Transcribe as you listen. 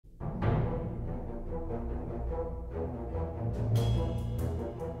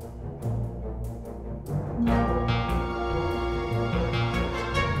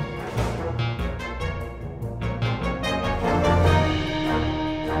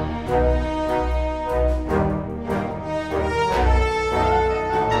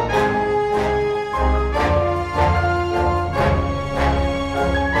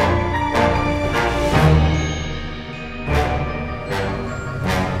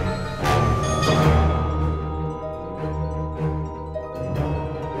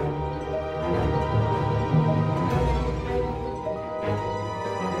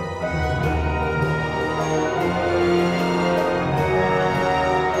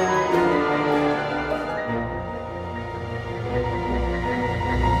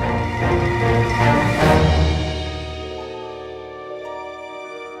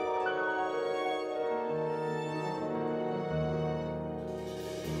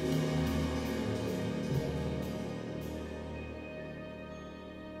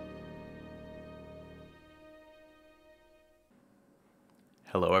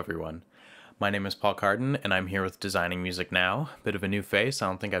Hello everyone, my name is Paul Cardon and I'm here with Designing Music Now. Bit of a new face, I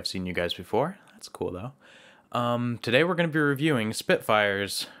don't think I've seen you guys before, that's cool though. Today we're going to be reviewing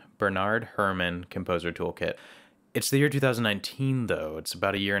Spitfire's Bernard Herrmann Composer Toolkit. It's the year 2019 though, it's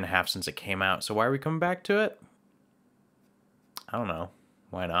about a year and a half since it came out, so why are we coming back to it? I don't know,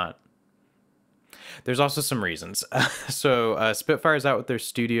 why not? There's also some reasons. Spitfire's out with their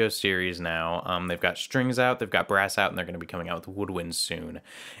studio series now. They've got strings out, they've got brass out, and they're going to be coming out with woodwinds soon.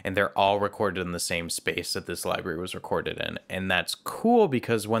 And they're all recorded in the same space that this library was recorded in. And that's cool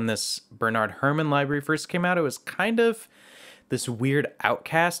because when this Bernard Herrmann library first came out, it was kind of this weird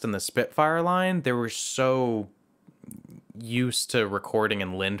outcast in the Spitfire line. They were so used to recording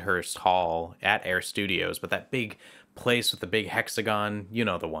in Lyndhurst Hall at Air Studios, but that big place with the big hexagon, you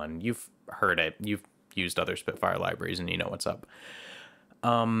know the one. You've heard it. You've used other Spitfire libraries and you know what's up.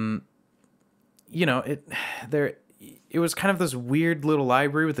 You know, it was kind of this weird little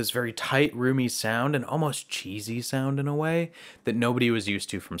library with this very tight, roomy sound and almost cheesy sound in a way that nobody was used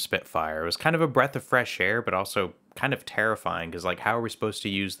to from Spitfire. It was kind of a breath of fresh air, but also kind of terrifying because, like, how are we supposed to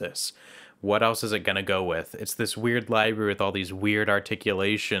use this? What else is it going to go with? It's this weird library with all these weird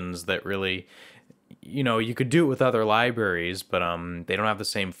articulations that really, you know, you could do it with other libraries, but they don't have the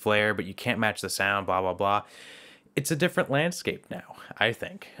same flair, but you can't match the sound, blah, blah, blah. It's a different landscape now, I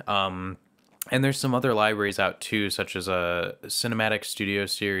think. And there's some other libraries out too, such as a Cinematic Studio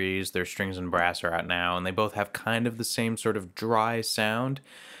series. Their Strings and Brass are out now, and they both have kind of the same sort of dry sound,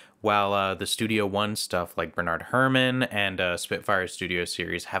 while the Studio One stuff like Bernard Herrmann and Spitfire Studio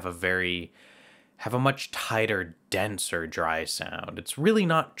series have a much tighter, denser, dry sound. It's really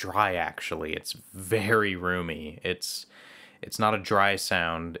not dry, actually. It's very roomy. It's not a dry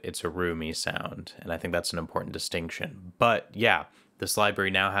sound, it's a roomy sound, and I think that's an important distinction. But yeah, this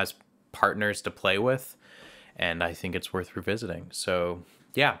library now has partners to play with, and I think it's worth revisiting. So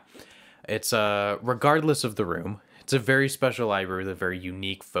yeah, it's regardless of the room, it's a very special library with a very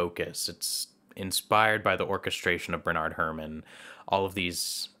unique focus. It's inspired by the orchestration of Bernard Herrmann, all of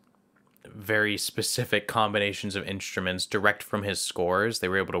these very specific combinations of instruments direct from his scores. They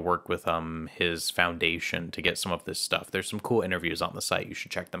were able to work with his foundation to get some of this stuff. There's some cool interviews on the site. You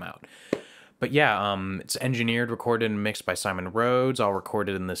should check them out. But yeah, it's engineered, recorded, and mixed by Simon Rhodes, all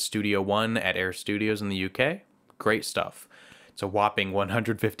recorded in the Studio One at Air Studios in the UK. Great stuff. It's a whopping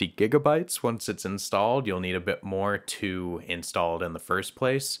 150 gigabytes once it's installed. You'll need a bit more to install it in the first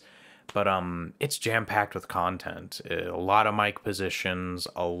place. But it's jam-packed with content. A lot of mic positions,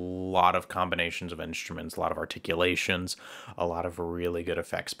 a lot of combinations of instruments, a lot of articulations, a lot of really good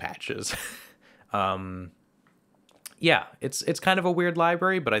effects patches. Yeah, it's kind of a weird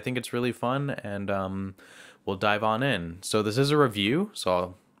library, but I think it's really fun, and we'll dive on in. So this is a review, so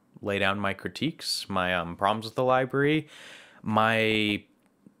I'll lay down my critiques, my problems with the library, my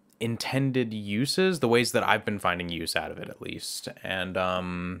intended uses, the ways that I've been finding use out of it, at least.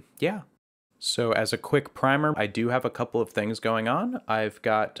 And yeah. So as a quick primer, I do have a couple of things going on. I've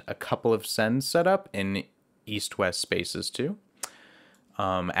got a couple of sends set up in east-west spaces too.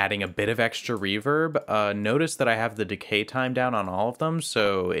 Adding a bit of extra reverb. Notice that I have the decay time down on all of them,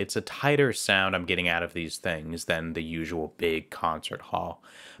 so it's a tighter sound I'm getting out of these things than the usual big concert hall.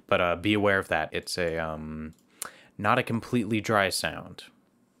 But be aware of that. It's a not a completely dry sound.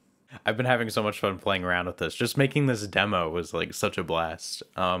 I've been having so much fun playing around with this. Just making this demo was like such a blast.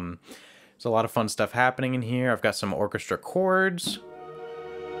 There's a lot of fun stuff happening in here. I've got some orchestra chords.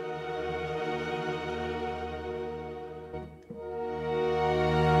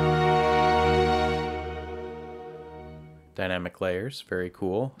 dynamic layers. Very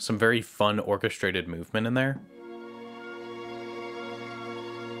cool. Some very fun orchestrated movement in there.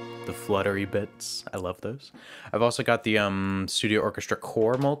 The fluttery bits. I love those. I've also got the Studio Orchestra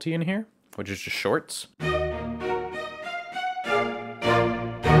Core multi in here, which is just shorts.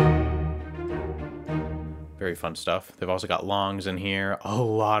 Very fun stuff. They've also got longs in here. A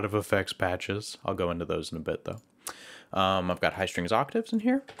lot of effects patches. I'll go into those in a bit, though. I've got high strings octaves in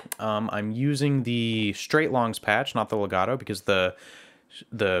here. I'm using the straight longs patch, not the legato, because the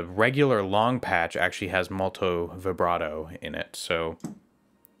regular long patch actually has molto vibrato in it. So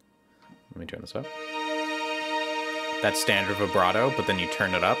let me turn this up. That's standard vibrato, but then you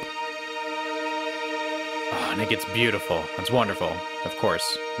turn it up. Oh, and it gets beautiful. It's wonderful. Of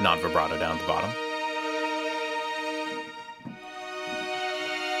course, non-vibrato down at the bottom.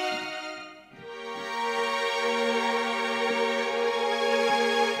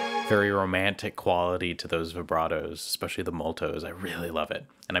 Very romantic quality to those vibratos, especially the moltos. I really love it.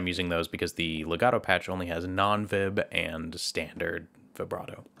 And I'm using those because the legato patch only has non-vib and standard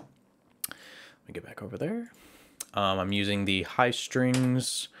vibrato. Let me get back over there. I'm using the high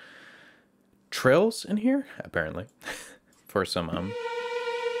strings trills in here, apparently, for some,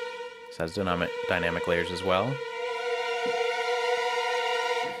 this has dynamic layers as well.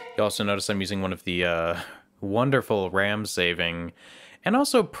 You also notice I'm using one of the wonderful RAM saving and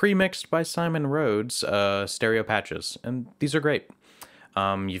also pre-mixed by Simon Rhodes stereo patches, and these are great.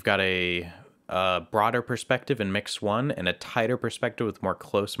 You've got a broader perspective in mix 1 and a tighter perspective with more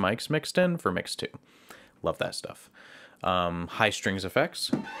close mics mixed in for mix 2. Love that stuff. High strings effects.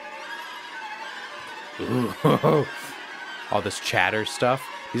 Ooh. All this chatter stuff.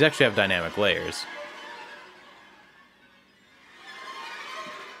 These actually have dynamic layers.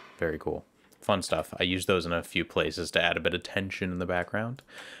 Very cool. Fun stuff. I use those in a few places to add a bit of tension in the background.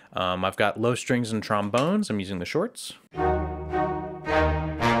 I've got low strings and trombones. I'm using the shorts.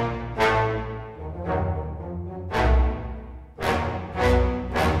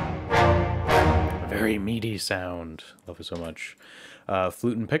 Very meaty sound. Love it so much.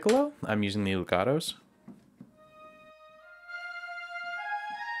 Flute and piccolo. I'm using the legatos.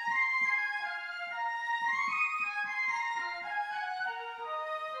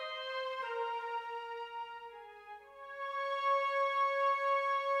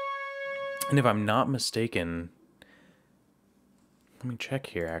 And if I'm not mistaken, let me check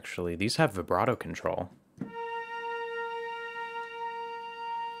here actually. These have vibrato control.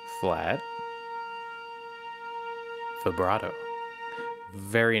 Flat. Vibrato.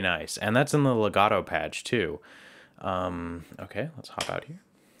 Very nice. And that's in the legato patch too. Okay, let's hop out here.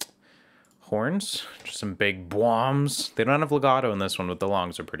 Horns. Just some big bombs. They don't have legato in this one, but the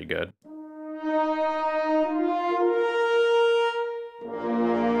longs are pretty good.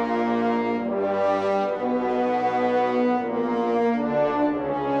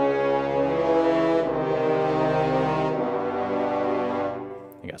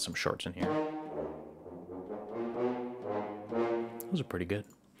 Some shorts in here. Those are pretty good.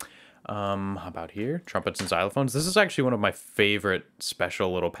 How about here? Trumpets and xylophones. This is actually one of my favorite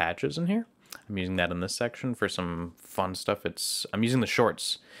special little patches in here. I'm using that in this section for some fun stuff. I'm using the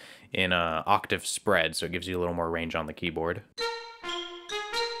shorts in octave spread, so it gives you a little more range on the keyboard.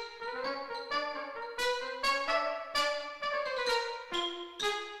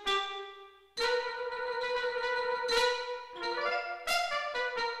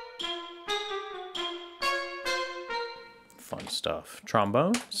 Fun stuff.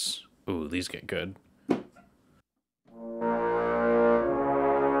 Trombones. Ooh, these get good.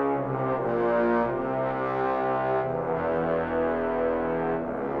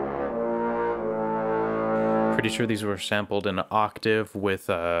 Pretty sure these were sampled in an octave with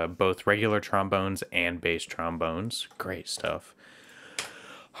both regular trombones and bass trombones. Great stuff.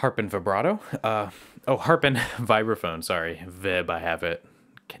 Harp and vibrato. Oh, harp and vibraphone, sorry. Vib, I have it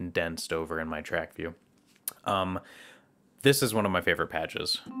condensed over in my track view. This is one of my favorite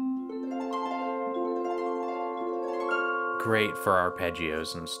patches. Great for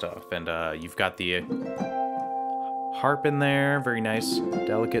arpeggios and stuff. And you've got the harp in there, very nice,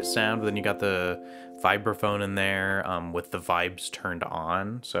 delicate sound. But then you got the vibraphone in there with the vibes turned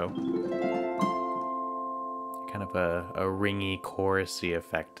on. So kind of a ringy, chorusy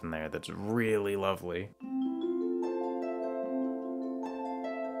effect in there that's really lovely.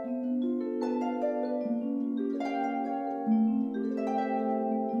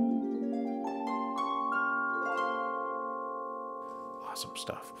 Awesome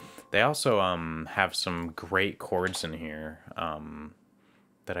stuff. They also have some great chords in here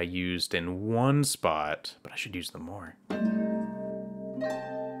that I used in one spot, but I should use them more.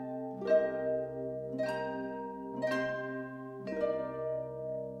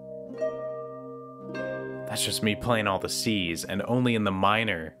 That's just me playing all the C's, and only in the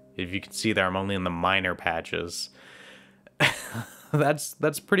minor. If you can see there, I'm only in the minor patches.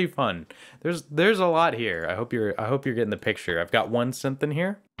 That's pretty fun. There's a lot here. I hope you're getting the picture. I've got one synth in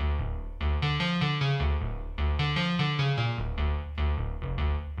here.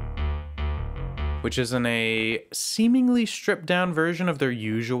 Which is in a seemingly stripped down version of their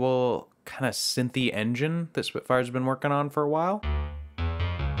usual kind of synthy engine that Spitfire's been working on for a while.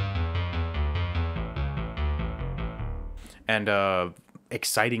 And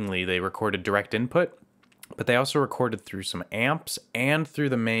excitingly, they recorded direct input, but they also recorded through some amps and through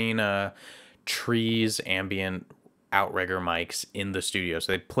the main trees ambient outrigger mics in the studio.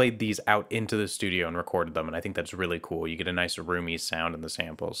 So they played these out into the studio and recorded them, and I think that's really cool. You get a nice roomy sound in the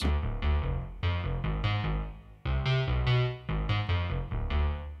samples.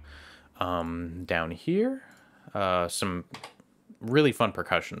 Down here, some really fun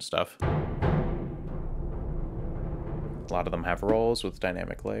percussion stuff. A lot of them have rolls with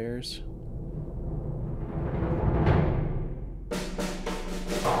dynamic layers.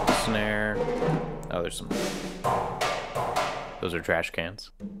 Snare. Oh, there's some. Those are trash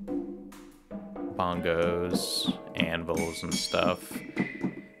cans. Bongos, anvils, and stuff.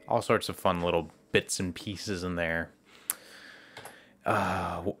 All sorts of fun little bits and pieces in there.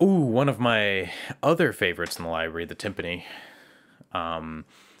 One of my other favorites in the library, the timpani.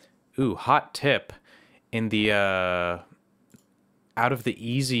 Hot tip. In the, out of the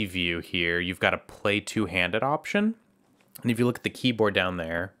easy view here, you've got a play two-handed option. And if you look at the keyboard down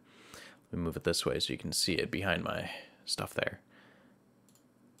there, let me move it this way so you can see it behind my stuff there.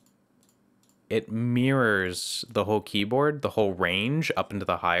 It mirrors the whole keyboard, the whole range up into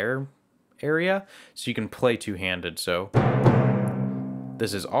the higher area, so you can play two-handed, so...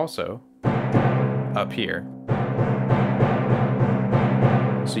 This is also up here.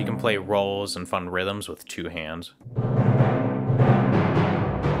 So you can play rolls and fun rhythms with two hands.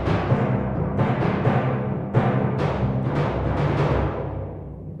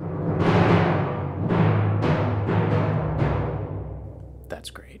 That's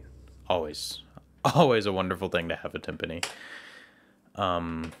great. Always a wonderful thing to have a timpani.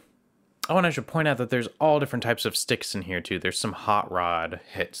 Oh, and I should point out that there's all different types of sticks in here, too. There's some hot rod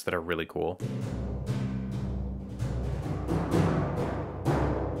hits that are really cool.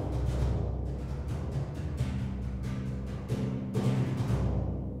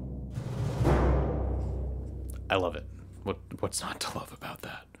 I love it. What's not to love about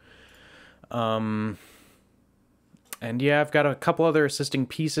that? And yeah, I've got a couple other assisting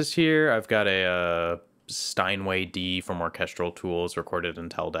pieces here. I've got a... Steinway D from Orchestral Tools, recorded in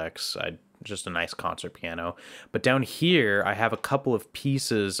Teldex. Just a nice concert piano. But down here, I have a couple of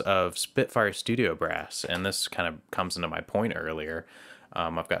pieces of Spitfire studio brass, and this kind of comes into my point earlier.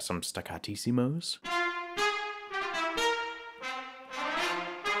 I've got some staccatissimos.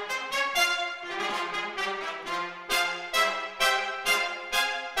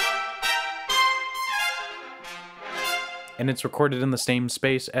 And it's recorded in the same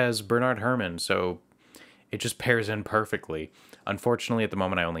space as Bernard Herrmann, so it just pairs in perfectly. Unfortunately, at the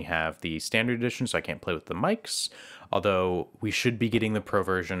moment, I only have the standard edition, so I can't play with the mics, although we should be getting the Pro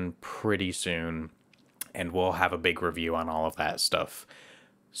version pretty soon, and we'll have a big review on all of that stuff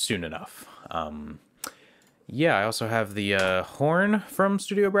soon enough. Yeah, I also have the horn from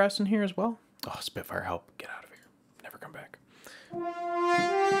Studio Brass in here as well. Oh, Spitfire, help. Get out of here. Never come back.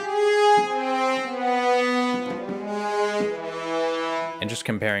 And just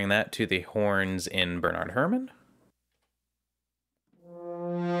comparing that to the horns in Bernard Herrmann.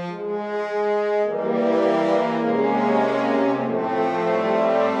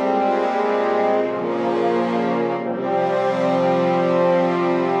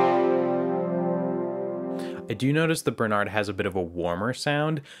 I do notice the Bernard has a bit of a warmer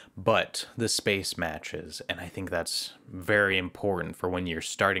sound, but the space matches, and I think that's very important for when you're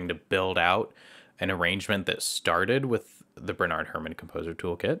starting to build out an arrangement that started with the Bernard Herrmann Composer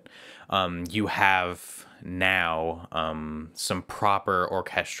Toolkit. You have now some proper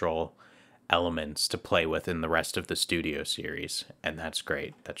orchestral elements to play with in the rest of the studio series, and that's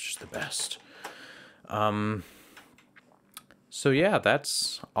great. That's just the best. So yeah,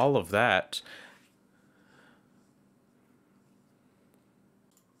 that's all of that.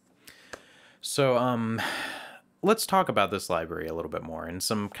 So let's talk about this library a little bit more and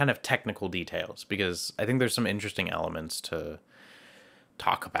some kind of technical details, because I think there's some interesting elements to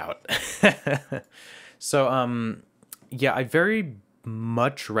talk about. So yeah, I very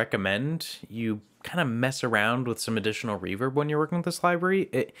much recommend you kind of mess around with some additional reverb when you're working with this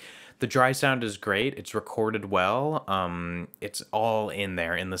library. The dry sound is great. It's recorded well. It's all in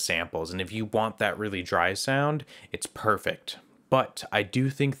there in the samples. And if you want that really dry sound, it's perfect. But I do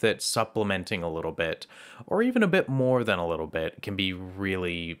think that supplementing a little bit, or even a bit more than a little bit, can be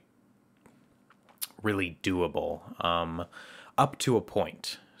really, really doable, up to a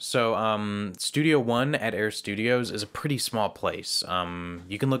point. So, Studio One at Air Studios is a pretty small place.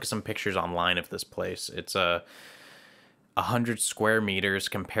 You can look at some pictures online of this place. It's 100 square meters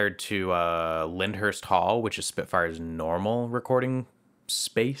compared to Lyndhurst Hall, which is Spitfire's normal recording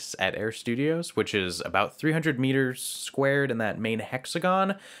space at Air Studios, which is about 300 meters squared in that main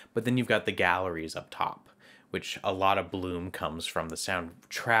hexagon. But then you've got the galleries up top, which a lot of bloom comes from. The sound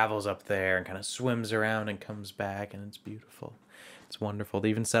travels up there and kind of swims around and comes back, and it's beautiful. It's wonderful. They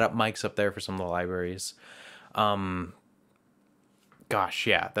even set up mics up there for some of the libraries. Gosh,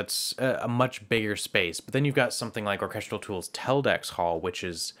 yeah, that's a much bigger space. But then you've got something like Orchestral Tools Teldex Hall, which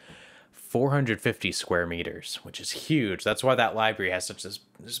is 450 square meters, which is huge. That's why that library has such this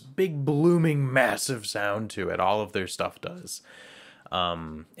big, blooming, massive sound to it. All of their stuff does.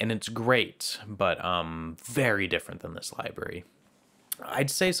 And it's great, but very different than this library. I'd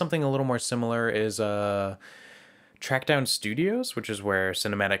say something a little more similar is Trackdown Studios, which is where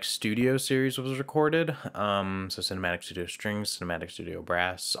Cinematic Studio series was recorded. So Cinematic Studio Strings, Cinematic Studio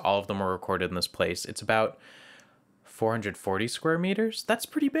Brass, all of them were recorded in this place. It's about 440 square meters. That's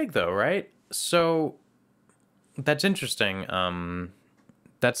pretty big though, right? So that's interesting.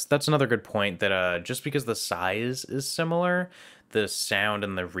 That's another good point, that just because the size is similar, the sound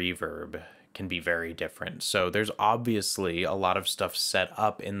and the reverb can be very different. So there's obviously a lot of stuff set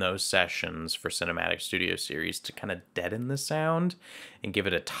up in those sessions for Cinematic Studio Series to kind of deaden the sound and give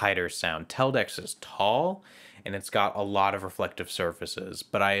it a tighter sound. Teldex is tall and it's got a lot of reflective surfaces,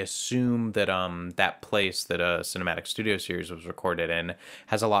 but I assume that that place that Cinematic Studio Series was recorded in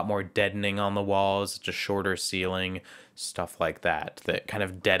has a lot more deadening on the walls. It's a shorter ceiling, stuff like that kind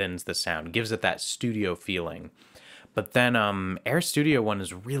of deadens the sound, gives it that studio feeling. But then Air Studio One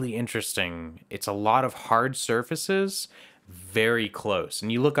is really interesting. It's a lot of hard surfaces, very close.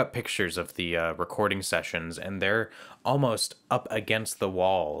 And you look up pictures of the recording sessions, and they're almost up against the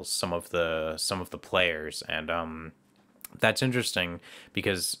walls, some of the players. And that's interesting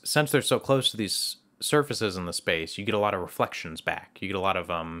because since they're so close to these surfaces in the space, you get a lot of reflections back. You get a lot of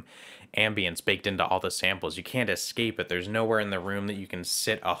ambience baked into all the samples. You can't escape it. There's nowhere in the room that you can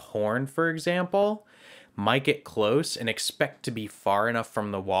sit a horn, for example. Might get close and expect to be far enough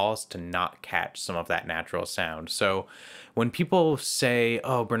from the walls to not catch some of that natural sound. So when people say,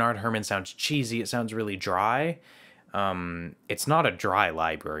 oh, Bernard Herrmann sounds cheesy, it sounds really dry, it's not a dry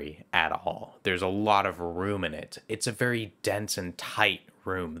library at all. There's a lot of room in it. It's a very dense and tight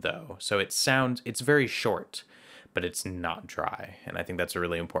room, though. So it's very short, but it's not dry. And I think that's a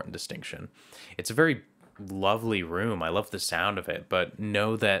really important distinction. It's a very lovely room. I love the sound of it, but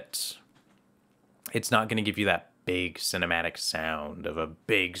know that it's not going to give you that big cinematic sound of a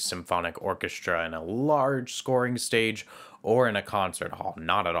big symphonic orchestra in a large scoring stage or in a concert hall.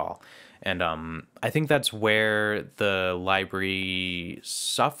 Not at all. And I think that's where the library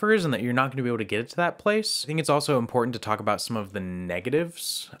suffers, and that you're not going to be able to get it to that place. I think it's also important to talk about some of the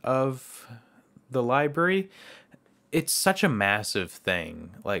negatives of the library. It's such a massive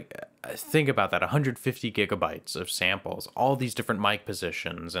thing. Like, think about that, 150 gigabytes of samples, all these different mic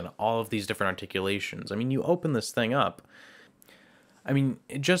positions and all of these different articulations. I mean, you open this thing up. I mean,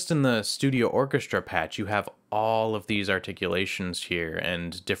 just in the studio orchestra patch, you have all of these articulations here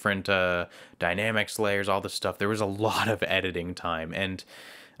and different dynamics layers, all this stuff. There was a lot of editing time. And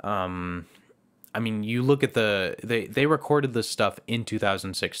I mean, you look at they recorded this stuff in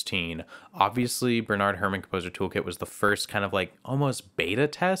 2016. Obviously, Bernard Herrmann Composer Toolkit was the first kind of like almost beta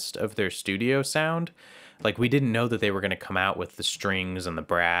test of their studio sound. Like, we didn't know that they were going to come out with the strings and the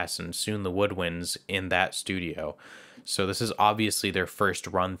brass and soon the woodwinds in that studio. So this is obviously their first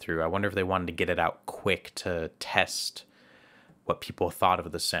run through. I wonder if they wanted to get it out quick to test what people thought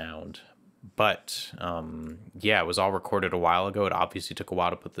of the sound. But yeah, it was all recorded a while ago. It obviously took a while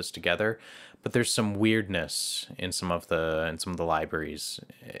to put this together. But there's some weirdness in some of the libraries,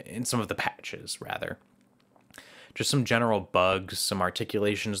 in some of the patches rather. Just some general bugs, some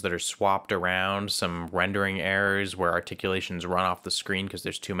articulations that are swapped around, some rendering errors where articulations run off the screen because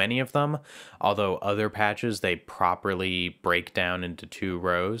there's too many of them. Although other patches, they properly break down into 2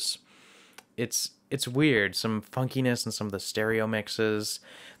 rows. It's weird, some funkiness in some of the stereo mixes.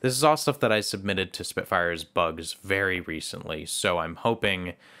 This is all stuff that I submitted to Spitfire's bugs very recently, so I'm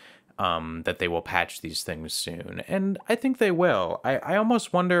hoping that they will patch these things soon. And I think they will. I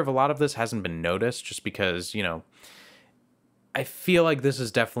almost wonder if a lot of this hasn't been noticed just because, I feel like this is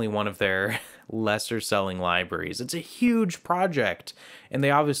definitely one of their lesser selling libraries. It's a huge project, and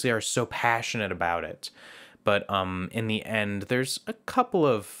they obviously are so passionate about it. But in the end, there's a couple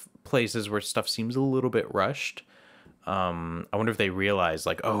of places where stuff seems a little bit rushed. I wonder if they realize,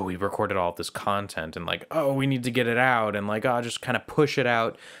 like, oh, we recorded all of this content, and like, oh, we need to get it out, and like, oh, just kind of push it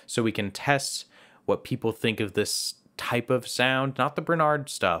out so we can test what people think of this type of sound, not the Bernard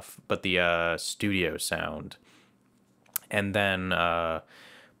stuff, but the studio sound, and then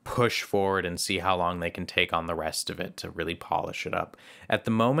push forward and see how long they can take on the rest of it to really polish it up. At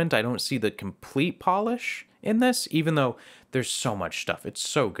the moment, I don't see the complete polish in this, even though there's so much stuff. It's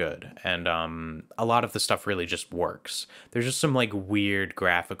so good, and a lot of the stuff really just works. There's just some like weird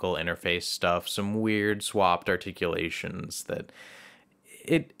graphical interface stuff, some weird swapped articulations that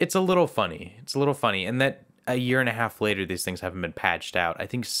it's a little funny. It's a little funny, and that a year and a half later these things haven't been patched out, I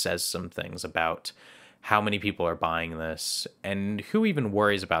think says some things about how many people are buying this and who even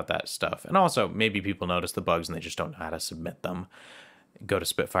worries about that stuff. And also, maybe people notice the bugs and they just don't know how to submit them. Go to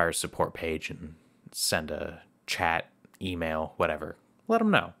Spitfire's support page and send a chat, email, whatever. Let them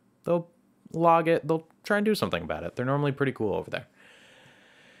know. They'll log it. They'll try and do something about it. They're normally pretty cool over there.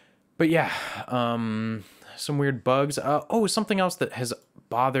 But yeah, some weird bugs. Something else that has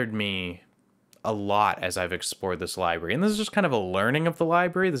bothered me a lot as I've explored this library, and this is just kind of a learning of the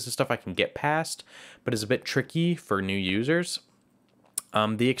library. This is stuff I can get past, but is a bit tricky for new users.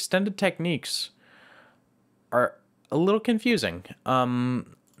 The extended techniques are a little confusing.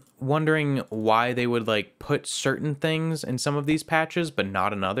 Wondering why they would like put certain things in some of these patches, but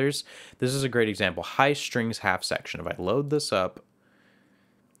not in others. This is a great example. High strings half section. If I load this up,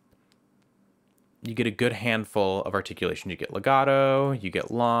 you get a good handful of articulation. You get legato, you get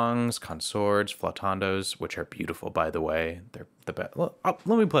longs, consorts, flautandos, which are beautiful, by the way. They're the best. Let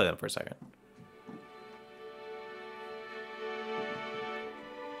me play them for a second.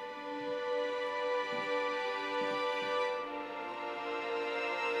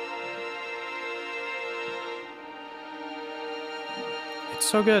 It's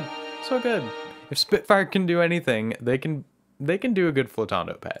so good. So good. If Spitfire can do anything, they can do a good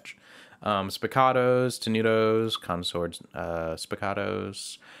flotando patch. Spiccatos, tenutos, consorts,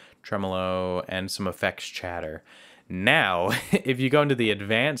 spiccatos, tremolo, and some effects chatter. Now, if you go into the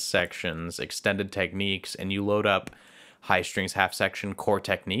advanced sections, extended techniques, and you load up high strings half section core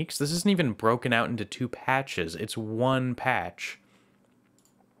techniques, this isn't even broken out into two patches. It's one patch.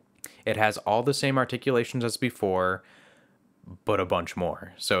 It has all the same articulations as before, but a bunch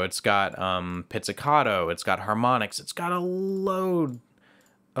more. So it's got pizzicato, it's got harmonics, it's got a load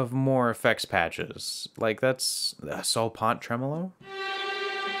of more effects patches. Like that's Sol Pont Tremolo.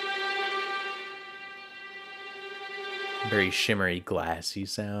 Very shimmery, glassy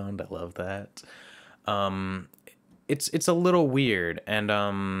sound. I love that. It's a little weird,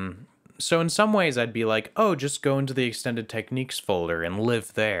 and so in some ways I'd be like, oh, just go into the extended techniques folder and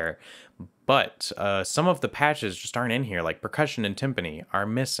live there. But some of the patches just aren't in here, like percussion and timpani are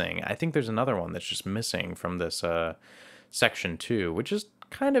missing. I think there's another one that's just missing from this section 2, which is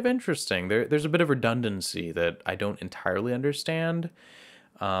kind of interesting. There's a bit of redundancy that I don't entirely understand.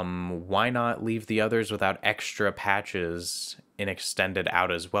 Why not leave the others without extra patches in extended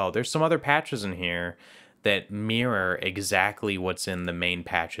out as well? There's some other patches in here that mirror exactly what's in the main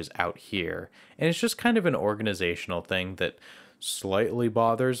patches out here. And it's just kind of an organizational thing that slightly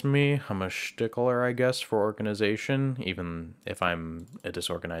bothers me. I'm a stickler, I guess, for organization, even if I'm a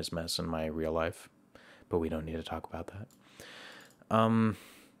disorganized mess in my real life. But we don't need to talk about that.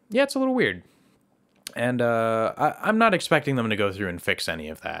 Yeah, it's a little weird. And I'm not expecting them to go through and fix any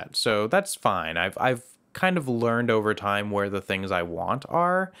of that. So that's fine. I've kind of learned over time where the things I want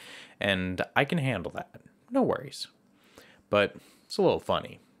are, and I can handle that. No worries. But it's a little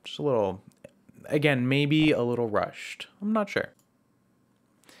funny. Just a little, again, maybe a little rushed. I'm not sure.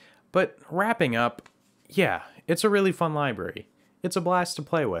 But wrapping up, yeah, it's a really fun library. It's a blast to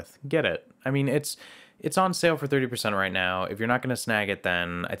play with. Get it. I mean, it's on sale for 30% right now. If you're not going to snag it,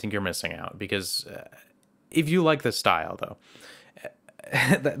 then I think you're missing out. Because if you like the style, though,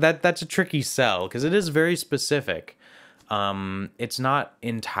 that's a tricky sell because it is very specific. It's not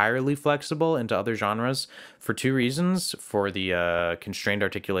entirely flexible into other genres for two reasons: for the constrained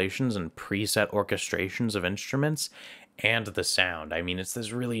articulations and preset orchestrations of instruments, and the sound. I mean, it's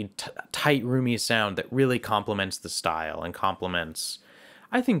this really tight, roomy sound that really complements the style and complements,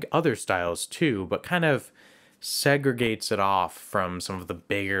 I think, other styles too, but kind of segregates it off from some of the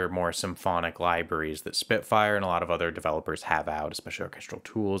bigger, more symphonic libraries that Spitfire and a lot of other developers have out, especially Orchestral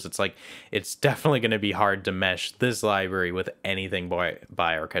Tools. It's like, it's definitely going to be hard to mesh this library with anything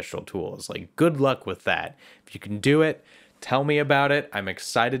by Orchestral Tools. Like, good luck with that. If you can do it, tell me about it. I'm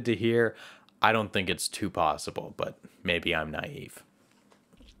excited to hear. I don't think it's too possible, but maybe I'm naive.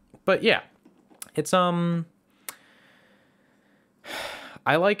 But yeah, it's, I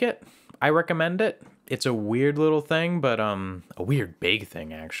like it. I recommend it. It's a weird little thing, but a weird big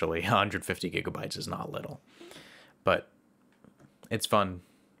thing, actually. 150 gigabytes is not little. But it's fun.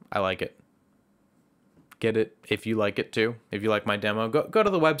 I like it. Get it if you like it too. If you like my demo, go to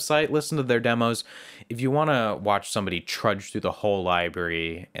the website, listen to their demos. If you want to watch somebody trudge through the whole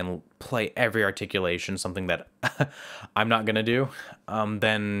library and play every articulation, something that I'm not going to do,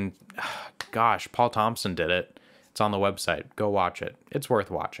 then, gosh, Paul Thompson did it. It's on the website. Go watch it. It's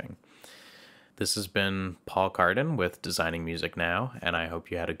worth watching. This has been Paul Cardon with Designing Music Now, and I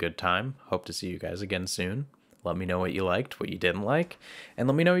hope you had a good time. Hope to see you guys again soon. Let me know what you liked, what you didn't like, and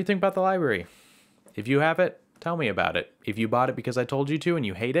let me know what you think about the library. If you have it, tell me about it. If you bought it because I told you to and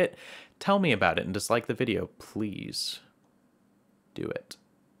you hate it, tell me about it and dislike the video. Please do it.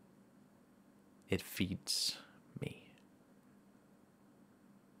 It feeds me.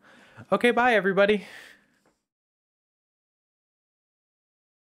 Okay, bye everybody.